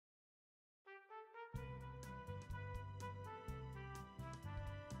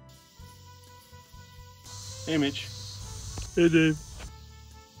Hey, Mitch. Hey, Dave.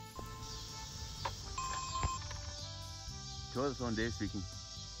 Toilet Phone Dave speaking.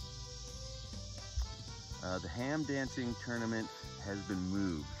 The ham dancing tournament has been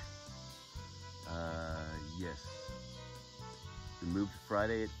moved. Yes. Been moved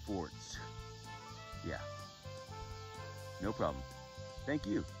Friday at Forts. Yeah. No problem. Thank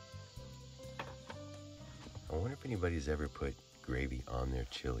you. I wonder if anybody's ever put gravy on their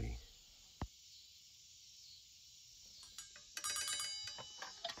chili.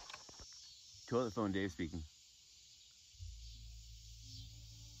 Toilet Phone Dave speaking.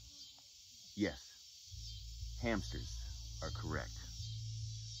 Yes. Hamsters are correct.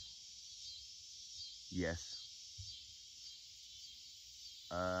 Yes.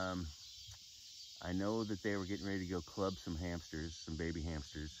 I know that they were getting ready to go club some hamsters, some baby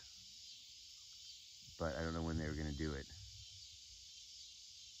hamsters, but I don't know when they were going to do it.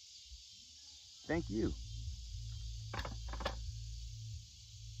 Thank you.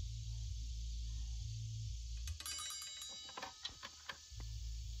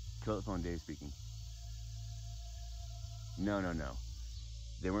 Toilet Phone Dave speaking. No.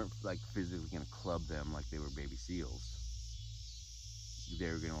 They weren't like physically going to club them like they were baby seals. They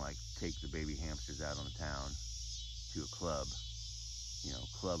were going to like take the baby hamsters out on the town to a club, you know,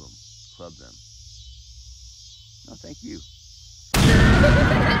 club them. No, thank you.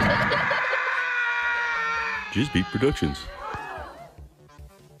 Just Beat Productions.